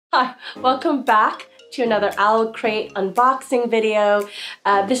Hi, welcome back to another OwlCrate unboxing video.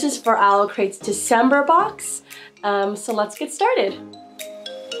 This is for OwlCrate's December box, so let's get started.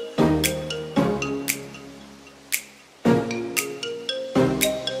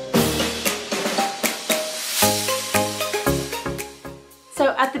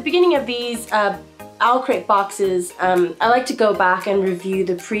 So at the beginning of these OwlCrate boxes, I like to go back and review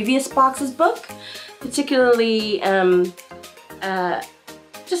the previous box's book, particularly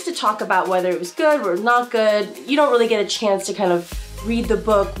just to talk about whether it was good or not good. You don't really get a chance to kind of read the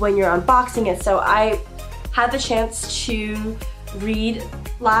book when you're unboxing it, so I had the chance to read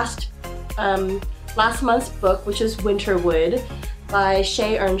last month's book, which is Winterwood by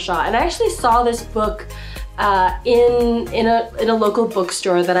Shay Earnshaw. And I actually saw this book in a local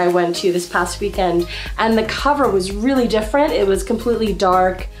bookstore that I went to this past weekend, and the cover was really different. It was completely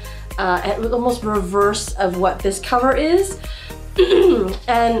dark, it was almost reverse of what this cover is.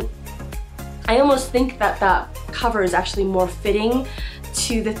 And I almost think that that cover is actually more fitting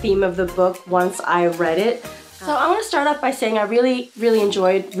to the theme of the book once I read it. So I want to start off by saying I really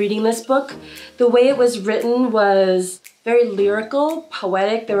enjoyed reading this book. The way it was written was very lyrical,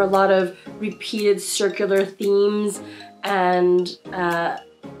 poetic. There were a lot of repeated circular themes and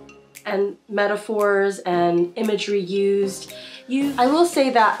metaphors and imagery used. I will say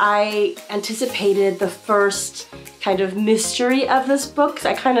that I anticipated the first kind of mystery of this book.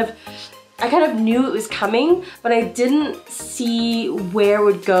 I kind of knew it was coming, but I didn't see where it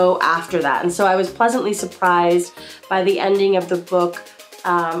would go after that. And so I was pleasantly surprised by the ending of the book.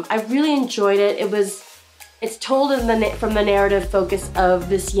 I really enjoyed it. It's told from the narrative focus of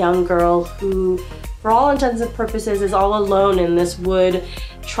this young girl who, for all intents and purposes, is all alone in this wood,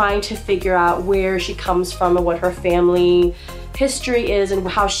 trying to figure out where she comes from and what her family history is and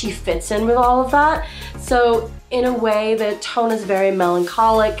how she fits in with all of that. So in a way, the tone is very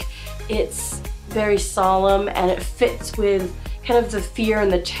melancholic, it's very solemn, and it fits with kind of the fear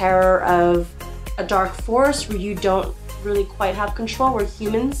and the terror of a dark forest where you don't really quite have control, where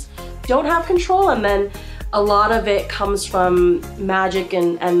humans don't have control. And then a lot of it comes from magic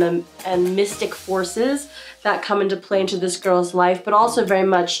and mystic forces that come into play into this girl's life, but also very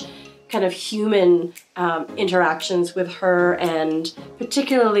much kind of human interactions with her, and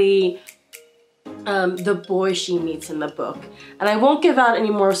particularly the boy she meets in the book. And I won't give out any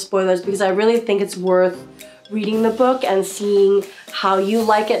more spoilers because I really think it's worth reading the book and seeing how you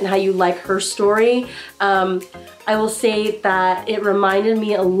like it and how you like her story. I will say that it reminded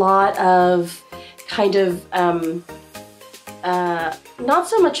me a lot of kind of not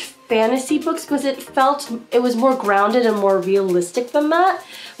so much fantasy books, because it was more grounded and more realistic than that,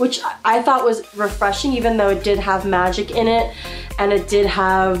 which I thought was refreshing, even though it did have magic in it and it did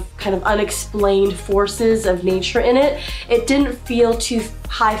have kind of unexplained forces of nature in it. It didn't feel too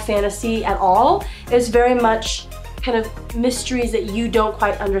high fantasy at all. It was very much kind of mysteries that you don't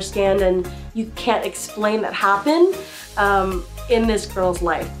quite understand and you can't explain that happen in this girl's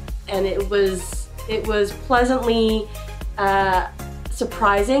life. And it was pleasantly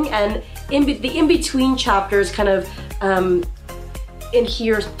surprising, and the in-between chapters kind of in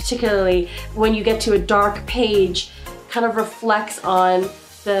here, particularly when you get to a dark page, kind of reflects on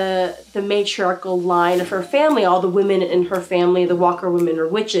the matriarchal line of her family, all the women in her family. The Walker women are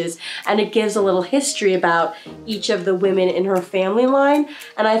witches, and it gives a little history about each of the women in her family line,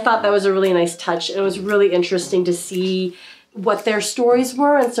 and I thought that was a really nice touch. It was really interesting to see what their stories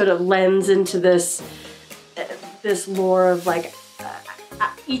were and sort of lens into this lore of like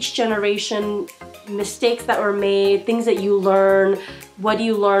each generation, mistakes that were made, things that you learn, what do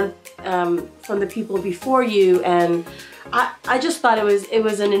you learn from the people before you. And I just thought it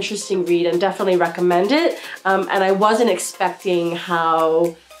was an interesting read and definitely recommend it. And I wasn't expecting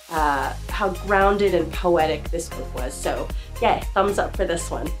how grounded and poetic this book was. So yeah, thumbs up for this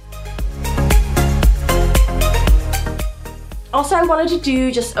one. Also, I wanted to do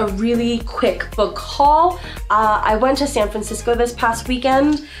just a really quick book haul. I went to San Francisco this past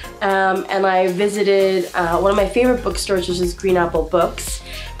weekend, and I visited one of my favorite bookstores, which is Green Apple Books,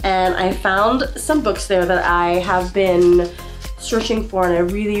 and I found some books there that I have been searching for and I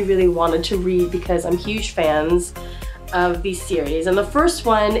really wanted to read because I'm huge fans of these series. And the first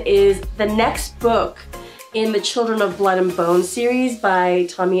one is the next book in the Children of Blood and Bone series by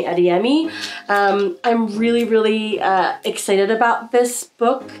Tomi Adeyemi. I'm really excited about this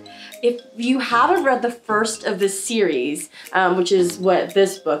book. If you haven't read the first of this series, which is what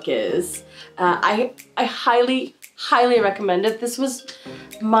this book is, I highly recommend it. This was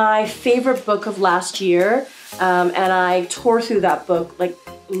my favorite book of last year, and I tore through that book like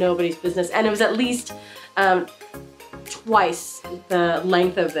nobody's business. And it was at least twice the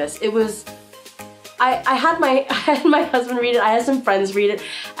length of this. It was, I had my husband read it, I had some friends read it,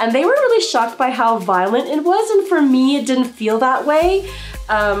 and they were really shocked by how violent it was, and for me it didn't feel that way.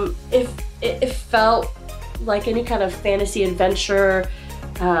 It felt like any kind of fantasy adventure,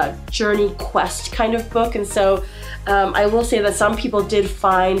 journey quest kind of book, and so I will say that some people did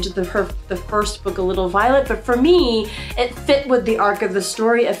find the first book a little violent, but for me, it fit with the arc of the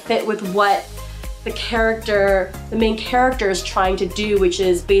story, it fit with what the main character is trying to do, which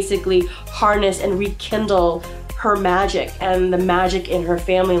is basically harness and rekindle her magic and the magic in her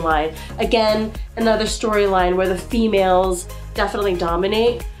family line. Again, another storyline where the females definitely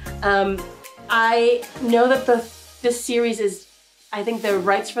dominate. I know that this series is, I think the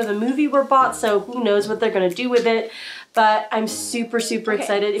rights for the movie were bought, so who knows what they're gonna do with it, but I'm super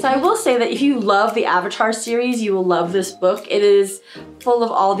excited. So I will say that if you love the Avatar series, you will love this book. It is full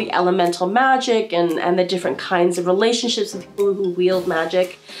of all the elemental magic and the different kinds of relationships with people who wield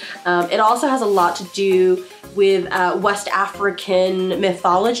magic. It also has a lot to do with West African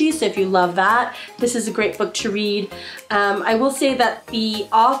mythology, so if you love that, this is a great book to read. I will say that the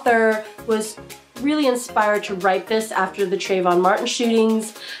author was really inspired to write this after the Trayvon Martin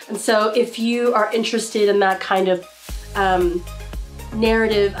shootings, and so if you are interested in that kind of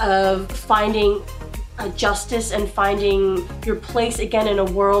narrative of finding justice and finding your place again in a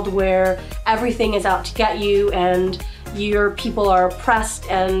world where everything is out to get you and your people are oppressed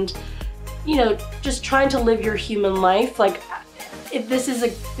and, you know, just trying to live your human life, like this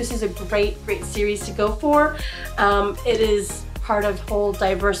is a great series to go for. It is part of whole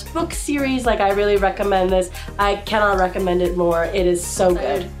diverse book series. Like, I really recommend this. I cannot recommend it more. It is so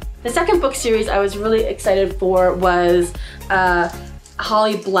good. The second book series I was really excited for was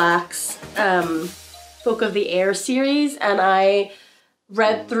Holly Black's Book of the Air series, and I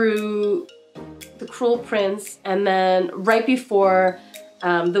read through The Cruel Prince, and then right before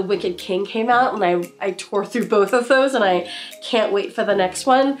The Wicked King came out, and I tore through both of those, and I can't wait for the next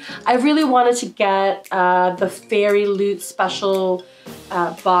one. I really wanted to get the Fairy Loot special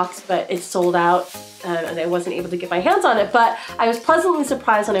box, but it's sold out, and I wasn't able to get my hands on it, but I was pleasantly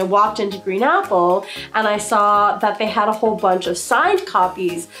surprised when I walked into Green Apple and I saw that they had a whole bunch of signed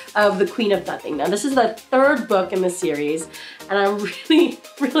copies of The Queen of Nothing. Now, this is the third book in the series, and I'm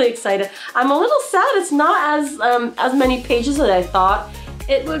really excited. I'm a little sad it's not as many pages as I thought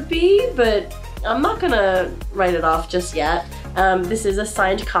it would be, but I'm not gonna write it off just yet. This is a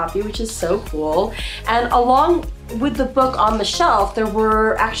signed copy, which is so cool. And along with the book on the shelf, there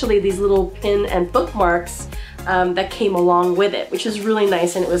were actually these little pin and bookmarks that came along with it, which was really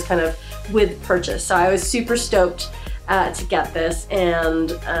nice, and it was kind of with purchase. So I was super stoked to get this,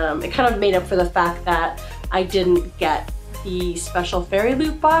 and it kind of made up for the fact that I didn't get the special Fairy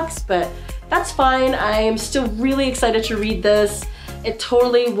Loot box, but that's fine. I am still really excited to read this. It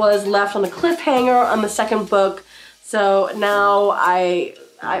totally was left on a cliffhanger on the second book, so now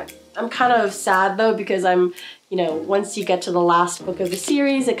I'm kind of sad though, because I'm, you know, once you get to the last book of the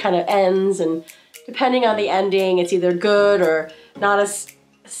series, it kind of ends, and depending on the ending, it's either good or not as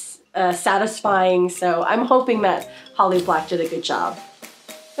satisfying, so I'm hoping that Holly Black did a good job.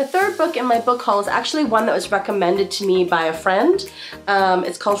 The third book in my book haul is actually one that was recommended to me by a friend.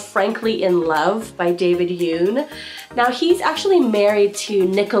 It's called Frankly in Love by David Yoon. Now, he's actually married to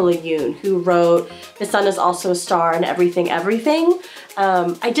Nicola Yoon, who wrote The Sun Is Also a Star and Everything Everything.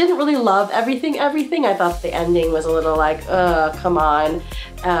 I didn't really love Everything Everything. I thought the ending was a little like, come on.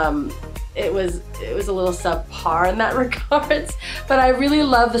 It was a little subpar in that regards, but I really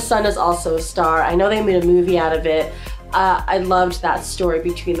love The Sun Is Also a Star. I know they made a movie out of it. I loved that story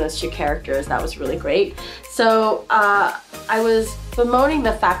between those two characters. That was really great. So I was bemoaning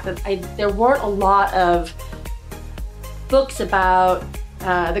the fact that there weren't a lot of books about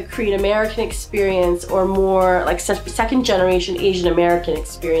the Korean American experience, or more like second generation Asian American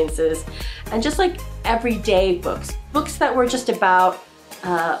experiences, and just like everyday books that were just about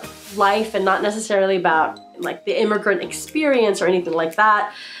life and not necessarily about like the immigrant experience or anything like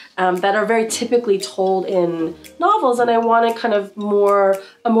that. That are very typically told in novels, and I wanted kind of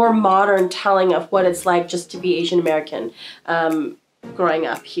a more modern telling of what it's like just to be Asian American growing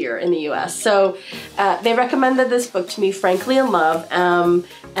up here in the US. So they recommended this book to me, Frankly in Love,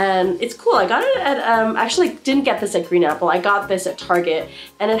 and it's cool. I got it at, actually didn't get this at Green Apple, I got this at Target,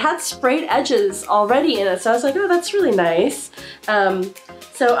 and it had sprayed edges already in it, so I was like, oh, that's really nice.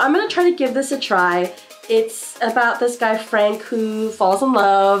 So I'm gonna try to give this a try. It's about this guy, Frank, who falls in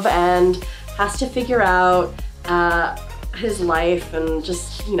love and has to figure out his life and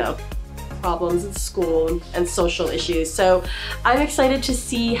just, you know, problems in school and social issues. So I'm excited to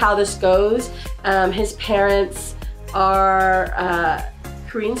see how this goes. His parents are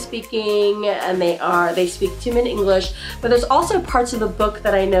Korean speaking, and they speak to them in English, but there's also parts of the book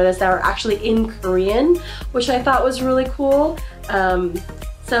that I noticed that are actually in Korean, which I thought was really cool.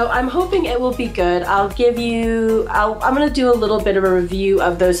 So I'm hoping it will be good. I'm gonna do a little bit of a review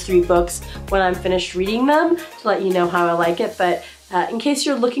of those 3 books when I'm finished reading them to let you know how I like it. But in case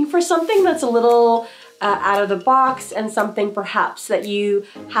you're looking for something that's a little out of the box and something perhaps that you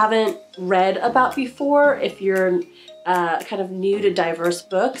haven't read about before, if you're kind of new to diverse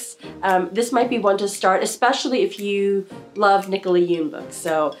books, this might be one to start, especially if you love Nicola Yoon books.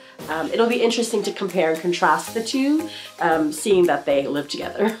 So it'll be interesting to compare and contrast the 2, seeing that they live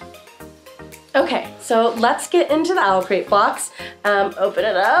together. Okay, so let's get into the OwlCrate box. Open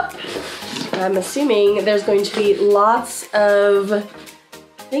it up. I'm assuming there's going to be lots of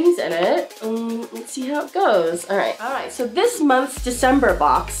things in it. Let's see how it goes. All right, so this month's December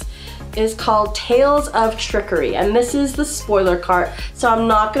box is called Tales of Trickery, and this is the spoiler cart, so I'm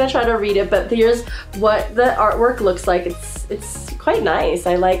not gonna try to read it, but here's what the artwork looks like. It's quite nice.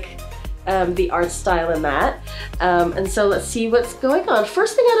 I like the art style in that. And so let's see what's going on.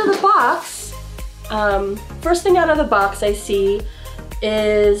 First thing out of the box I see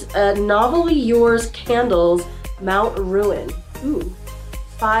is a Novelly Yours Candles Mount Ruin. Ooh,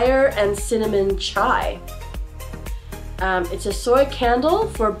 fire and cinnamon chai. It's a soy candle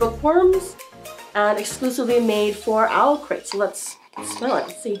for bookworms and exclusively made for OwlCrate. So let's smell it.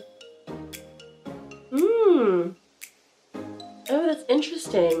 Let's see. Oh, that's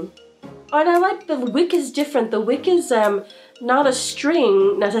interesting. Oh, and I like the wick is different. The wick is not a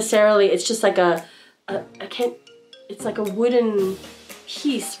string necessarily. It's just like it's like a wooden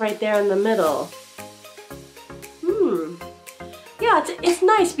piece right there in the middle. Yeah, it's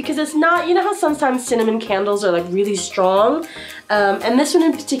nice because it's not, you know how sometimes cinnamon candles are like really strong? And this one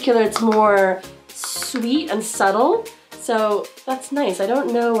in particular, it's more sweet and subtle. So that's nice. I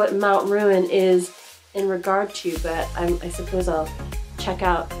don't know what Mount Ruin is in regard to, but I suppose I'll check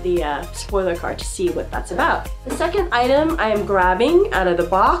out the spoiler card to see what that's about. The second item I am grabbing out of the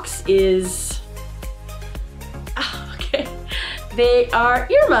box is, they are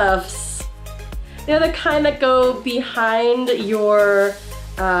earmuffs. They're the kind that go behind your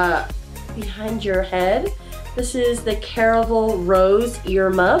head. This is the Caraval Rose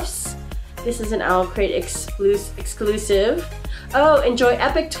earmuffs. This is an OwlCrate exclusive. Oh, enjoy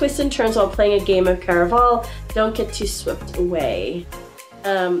epic twists and turns while playing a game of Caraval. Don't get too swept away.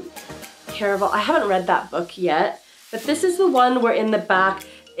 Caraval, I haven't read that book yet, but this is the one where in the back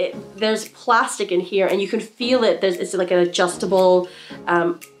there's plastic in here and you can feel it. It's like an adjustable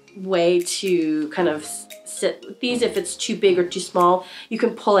way to kind of sit with these. If it's too big or too small, you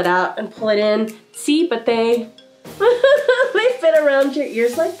can pull it out and pull it in. See, but they fit around your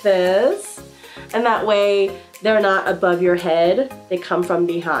ears like this, and that way they're not above your head, they come from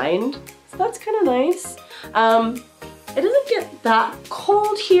behind. So that's kind of nice. It doesn't get that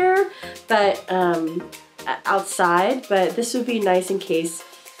cold here, but outside, but this would be nice in case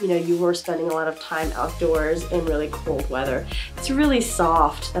you were spending a lot of time outdoors in really cold weather. It's really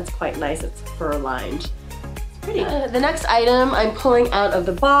soft. That's quite nice. It's fur lined. It's pretty. The next item I'm pulling out of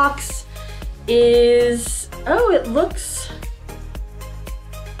the box is, it looks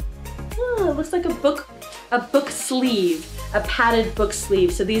like a book sleeve, a padded book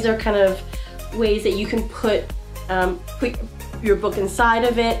sleeve. So these are kind of ways that you can put your book inside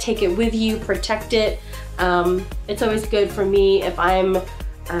of it, take it with you, protect it. It's always good for me if I'm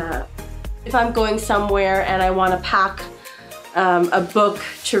going somewhere and I want to pack a book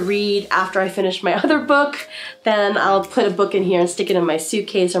to read after I finish my other book, then I'll put a book in here and stick it in my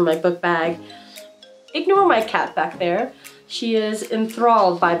suitcase or my book bag. Ignore my cat back there. She is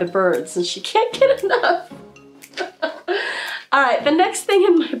enthralled by the birds and she can't get enough. All right, the next thing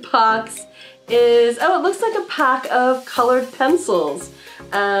in my box is, it looks like a pack of colored pencils.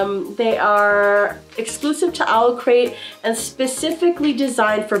 They are exclusive to OwlCrate and specifically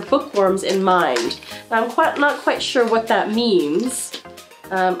designed for bookworms in mind. Now, I'm not quite sure what that means,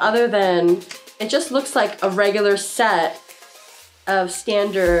 other than it just looks like a regular set of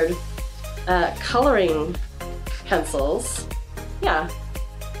standard coloring pencils. Yeah,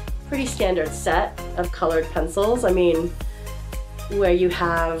 pretty standard set of colored pencils. I mean, where you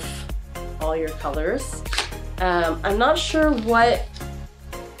have all your colors. I'm not sure what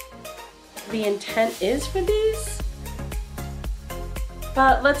the intent is for these,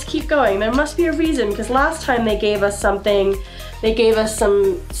 but let's keep going. There must be a reason, because last time they gave us something, they gave us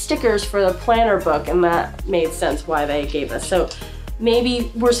some stickers for the planner book, and that made sense why they gave us. So maybe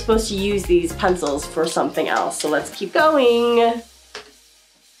we're supposed to use these pencils for something else. So let's keep going.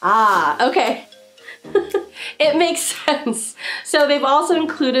 Okay. It makes sense. So they've also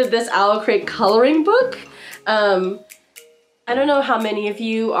included this OwlCrate coloring book. I don't know how many of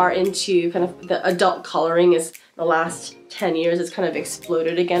you are into kind of the adult coloring. Is the last 10 years it's kind of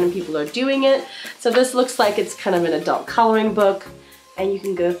exploded again and people are doing it. So this looks like it's kind of an adult coloring book, and you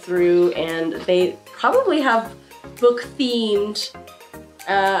can go through and they probably have book themed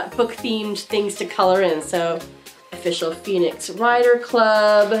things to color in. So official Phoenix Rider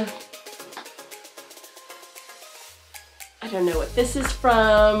Club. I don't know what this is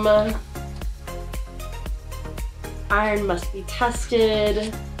from. Iron Must Be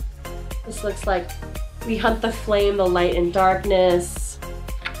Tested. This looks like We Hunt the Flame, the Light and Darkness.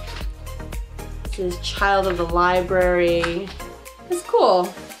 This is Child of the Library. It's cool.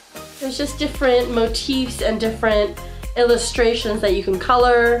 There's just different motifs and different illustrations that you can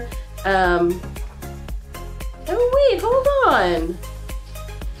color. Oh wait, hold on.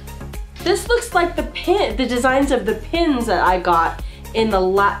 This looks like the designs of the pins that I got in the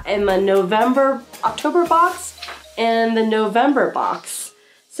October box and the November box.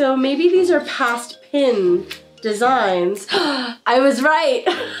 So maybe these are past pin designs. I was right.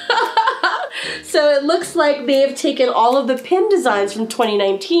 So it looks like they have taken all of the pin designs from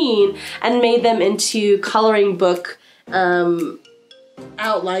 2019 and made them into coloring book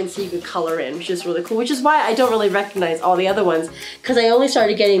outlines so you could color in, which is really cool, which is why I don't really recognize all the other ones, because I only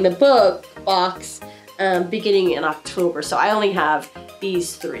started getting the book box beginning in October, so I only have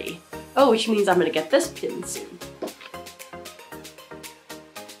these 3. Oh, which means I'm gonna get this pin soon.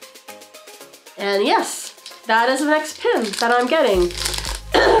 And yes, that is the next pin that I'm getting.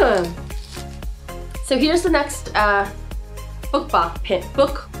 So here's the next book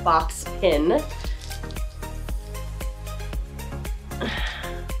box pin.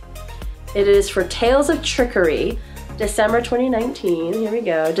 It is for Tales of Trickery, December 2019. Here we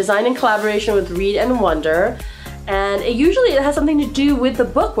go. Designed in collaboration with Read and Wonder. And usually it has something to do with the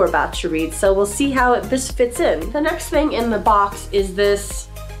book we're about to read, so we'll see how this fits in. The next thing in the box is this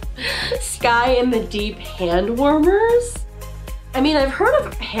Sky in the Deep hand warmers. I mean, I've heard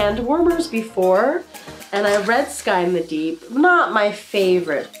of hand warmers before, and I read Sky in the Deep. Not my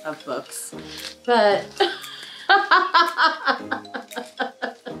favorite of books, but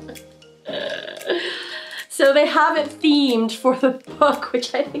so they have it themed for the book,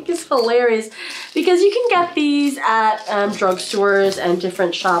 which I think is hilarious, because you can get these at drugstores and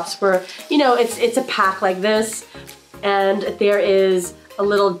different shops where, you know, it's a pack like this, and there is a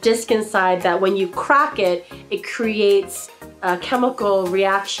little disc inside that when you crack it, it creates a chemical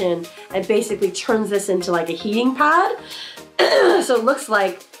reaction and basically turns this into like a heating pad. So it looks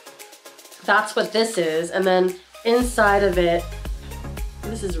like that's what this is, and then inside of it,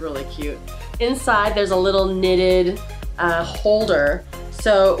 this is really cute. Inside there's a little knitted holder.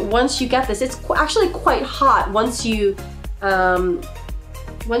 So once you get this, it's actually quite hot. Once you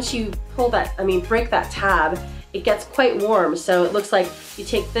pull that, break that tab, it gets quite warm. So it looks like you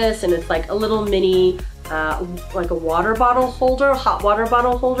take this and it's like a little mini, like a water bottle holder, hot water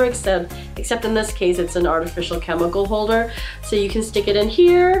bottle holder, except in this case it's an artificial chemical holder. So you can stick it in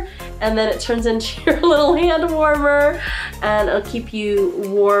here and then it turns into your little hand warmer and it'll keep you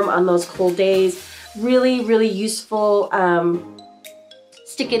warm on those cold days. Really, really useful.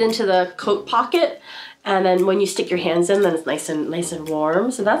 Stick it into the coat pocket, and then when you stick your hands in, then it's nice and warm.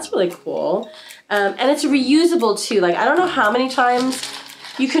 So that's really cool. And it's reusable too. Like, I don't know how many times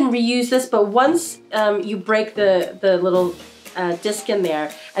you can reuse this, but once you break the little disc in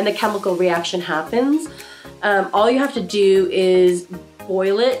there and the chemical reaction happens, all you have to do is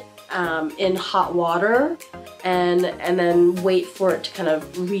boil it in hot water and then wait for it to kind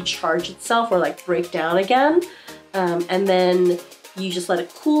of recharge itself or like break down again. And then you just let it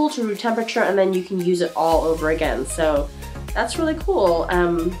cool to room temperature and then you can use it all over again. So that's really cool.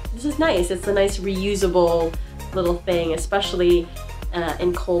 This is nice. It's a nice reusable little thing, especially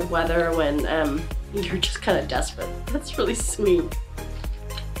in cold weather when you're just kind of desperate. That's really sweet.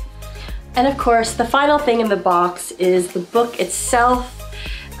 And of course, the final thing in the box is the book itself.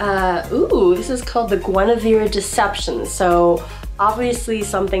 Ooh, this is called the Guinevere Deception. So obviously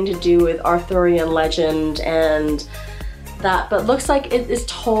something to do with Arthurian legend and that, but looks like it is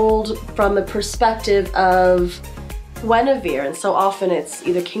told from the perspective of Guinevere, and so often it's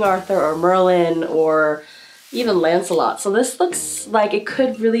either King Arthur or Merlin or even Lancelot. So this looks like it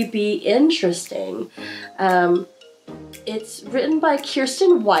could really be interesting. It's written by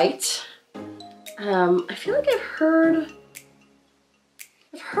Kirsten White. I feel like I've heard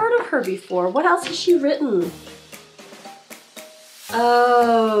of her before. What else has she written?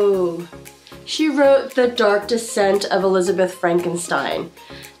 Oh, she wrote The Dark Descent of Elizabeth Frankenstein.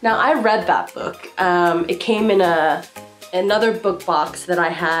 Now I read that book. It came in another book box that I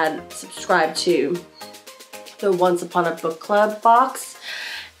had subscribed to, the Once Upon a Book Club box,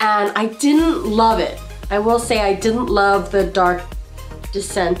 and I didn't love it. I will say I didn't love the dark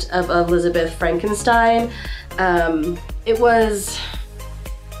descent of Elizabeth Frankenstein. It was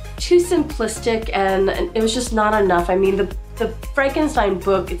too simplistic and it was just not enough. I mean, the Frankenstein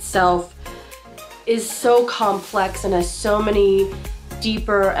book itself is so complex and has so many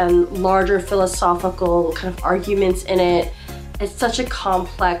deeper and larger philosophical kind of arguments in it. It's such a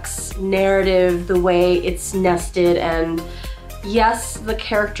complex narrative, the way it's nested, and yes, the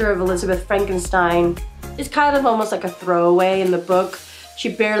character of Elizabeth Frankenstein is kind of almost like a throwaway in the book. She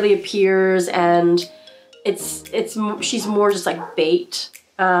barely appears, and she's more just like bait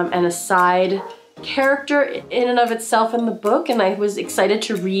and a side character in and of itself in the book, and I was excited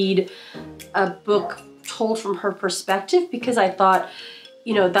to read a book told from her perspective because I thought,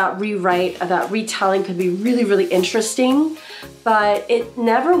 you know, that retelling could be really, really interesting, but it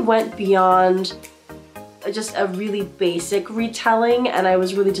never went beyond just a really basic retelling, and I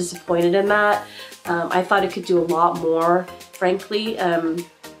was really disappointed in that. I thought it could do a lot more, frankly.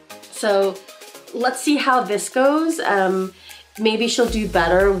 So let's see how this goes. Maybe she'll do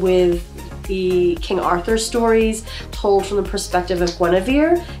better with the King Arthur stories told from the perspective of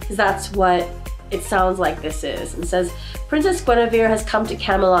Guinevere, because that's what it sounds like this is. And it says, Princess Guinevere has come to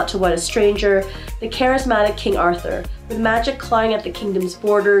Camelot to wed a stranger, the charismatic King Arthur. With magic clawing at the kingdom's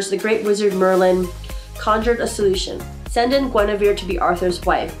borders, the great wizard Merlin conjured a solution. Send in Guinevere to be Arthur's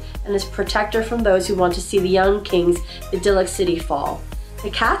wife and his protector from those who want to see the young king's idyllic city fall.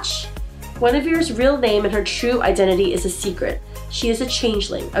 The catch? Guinevere's real name and her true identity is a secret. She is a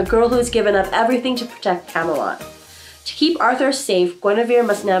changeling, a girl who has given up everything to protect Camelot. To keep Arthur safe, Guinevere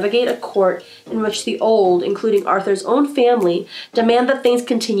must navigate a court in which the old, including Arthur's own family, demand that things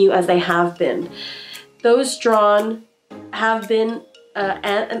continue as they have been. Those drawn have been,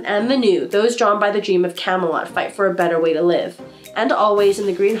 and the new, those drawn by the dream of Camelot, fight for a better way to live. And always, in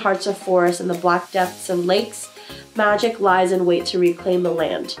the green hearts of forests and the black depths of lakes, magic lies in wait to reclaim the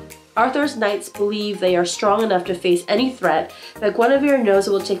land. Arthur's knights believe they are strong enough to face any threat, but Guinevere knows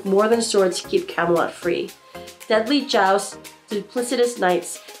it will take more than swords to keep Camelot free. Deadly jousts, duplicitous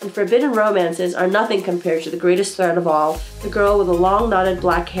knights, and forbidden romances are nothing compared to the greatest threat of all, the girl with the long knotted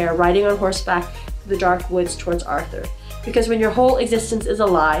black hair riding on horseback through the dark woods towards Arthur. Because when your whole existence is a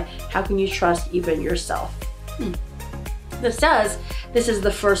lie, how can you trust even yourself? This says this is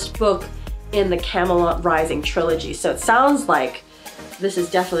the first book in the Camelot Rising trilogy, so it sounds like this is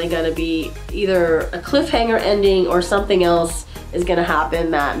definitely going to be either a cliffhanger ending or something else is going to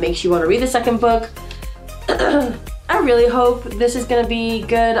happen that makes you want to read the second book. I really hope this is going to be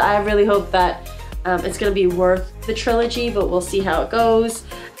good. I really hope that it's going to be worth the trilogy, but we'll see how it goes.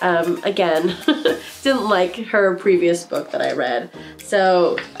 Again, didn't like her previous book that I read.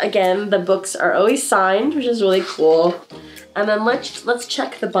 So again, the books are always signed, which is really cool. And then let's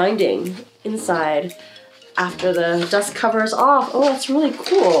check the binding inside after the dust covers off. Oh, that's really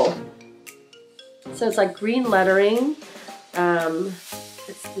cool. So it's like green lettering.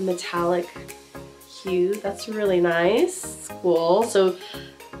 It's the metallic hue. That's really nice. It's cool. So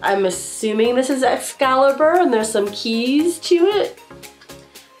I'm assuming this is Excalibur and there's some keys to it.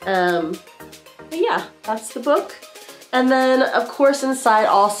 But yeah, that's the book. And then of course inside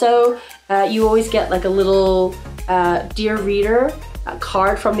also, you always get like a little Dear Reader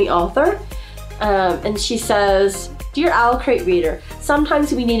card from the author. And she says, Dear OwlCrate reader,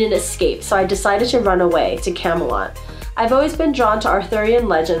 sometimes we need an escape, so I decided to run away to Camelot. I've always been drawn to Arthurian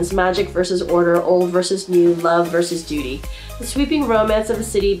legends, magic versus order, old versus new, love versus duty. The sweeping romance of a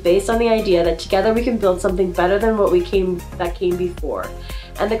city based on the idea that together we can build something better than what came before,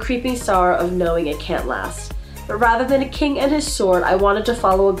 and the creeping sorrow of knowing it can't last. But rather than a king and his sword, I wanted to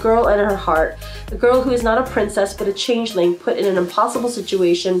follow a girl and her heart, a girl who is not a princess but a changeling put in an impossible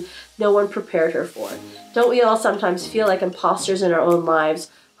situation no one prepared her for. Don't we all sometimes feel like imposters in our own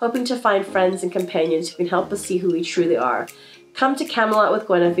lives, hoping to find friends and companions who can help us see who we truly are? Come to Camelot with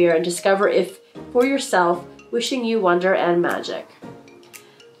Guinevere and discover if for yourself, wishing you wonder and magic.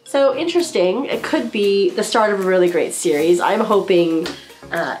 So interesting. It could be the start of a really great series. I'm hoping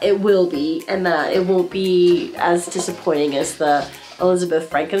it will be, and that it won't be as disappointing as the Elizabeth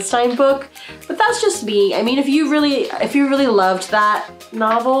Frankenstein book. But that's just me. I mean, if you really loved that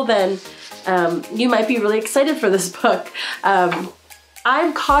novel, then you might be really excited for this book.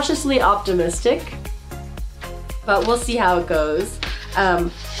 I'm cautiously optimistic, but we'll see how it goes.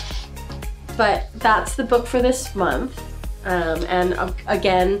 But that's the book for this month. And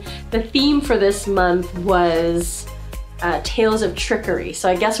again, the theme for this month was Tales of Trickery. So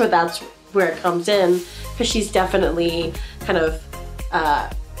I guess that's where it comes in, because she's definitely kind of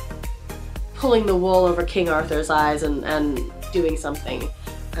pulling the wool over King Arthur's eyes and doing something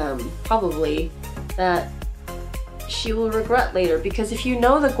probably that she will regret later. Because if you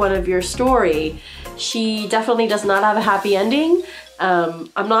know the Guinevere story, she definitely does not have a happy ending. I'm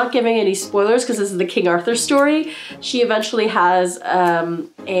not giving any spoilers because this is the King Arthur story. She eventually has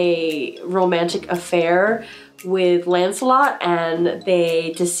a romantic affair with Lancelot, and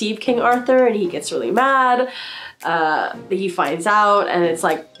they deceive King Arthur, and he gets really mad. He finds out, and it's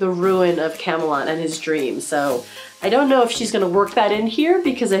like the ruin of Camelot and his dreams. So I don't know if she's gonna work that in here,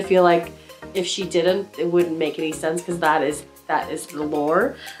 because I feel like if she didn't, it wouldn't make any sense, because that is the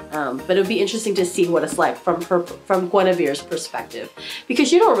lore. But it would be interesting to see what it's like from Guinevere's perspective,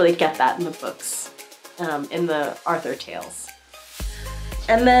 because you don't really get that in the books, in the Arthur tales.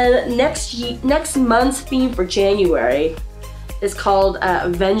 And then next month's theme for January is called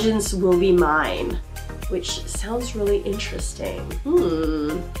Vengeance Will Be Mine, which sounds really interesting.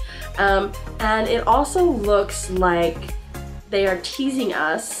 And it also looks like they are teasing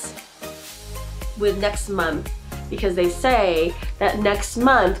us with next month, because they say that next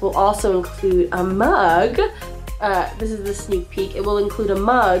month will also include a mug. This is the sneak peek. It will include a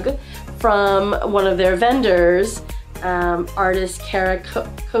mug from one of their vendors, artist Kara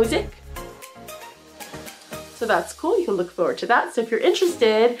Kozik. So that's cool. You can look forward to that. So if you're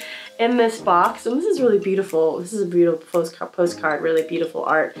interested in this box, and this is really beautiful. This is a beautiful postcard, really beautiful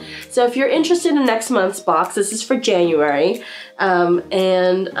art. So if you're interested in next month's box, this is for January.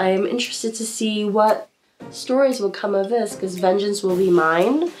 And I'm interested to see what stories will come of this, because Vengeance Will Be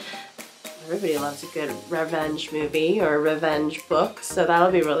Mine. Everybody loves a good revenge movie or revenge book, so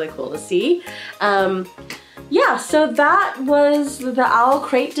that'll be really cool to see. Yeah, so that was the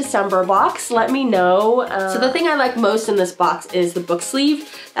OwlCrate December box. Let me know. So the thing I like most in this box is the book sleeve.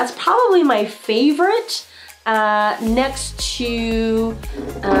 That's probably my favorite, next to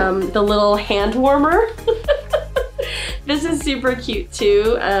the little hand warmer. This is super cute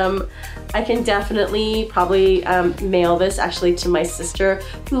too. I can definitely probably mail this actually to my sister,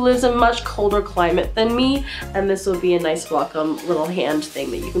 who lives in a much colder climate than me, and this will be a nice welcome little hand thing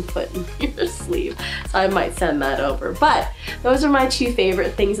that you can put in your sleeve. So I might send that over. But those are my two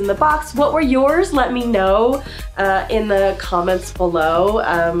favorite things in the box. What were yours? Let me know in the comments below.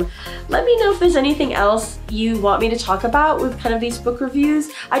 Let me know if there's anything else you want me to talk about with kind of these book reviews.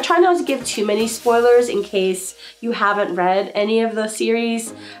 I try not to give too many spoilers in case you haven't read any of the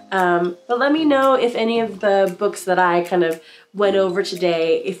series. But let me know if any of the books that I kind of went over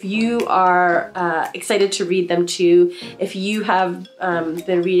today, if you are excited to read them too, if you have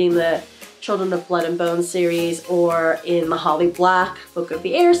been reading the Children of Blood and Bone series, or in the Holly Black Book of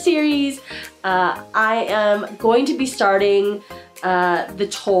the Air series. I am going to be starting The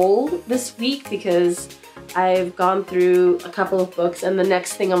Toll this week, because I've gone through a couple of books, and the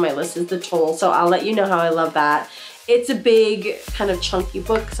next thing on my list is The Toll, so I'll let you know how I love that. It's a big, kind of chunky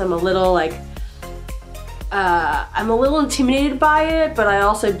book, so I'm a little like, I'm a little intimidated by it, but I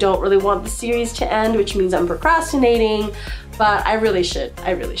also don't really want the series to end, which means I'm procrastinating, but I really should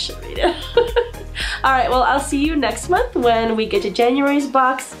read it. All right, well, I'll see you next month when we get to January's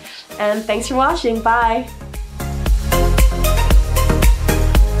box, and thanks for watching, bye.